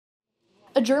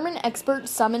A German expert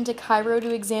summoned to Cairo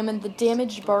to examine the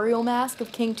damaged burial mask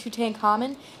of King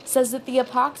Tutankhamun says that the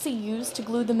epoxy used to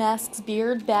glue the mask's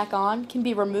beard back on can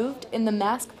be removed and the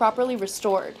mask properly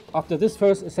restored. After this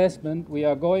first assessment, we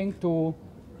are going to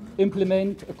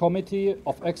implement a committee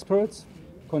of experts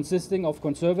consisting of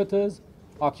conservators,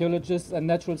 archaeologists, and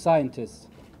natural scientists,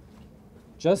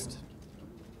 just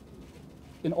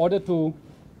in order to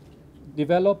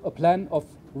develop a plan of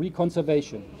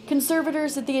reconservation.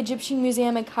 Conservators at the Egyptian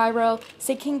Museum in Cairo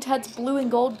say King Tut's blue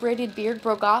and gold braided beard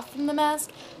broke off from the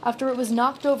mask after it was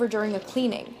knocked over during a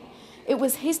cleaning. It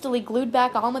was hastily glued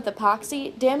back on with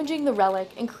epoxy, damaging the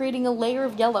relic and creating a layer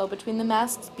of yellow between the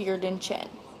mask's beard and chin.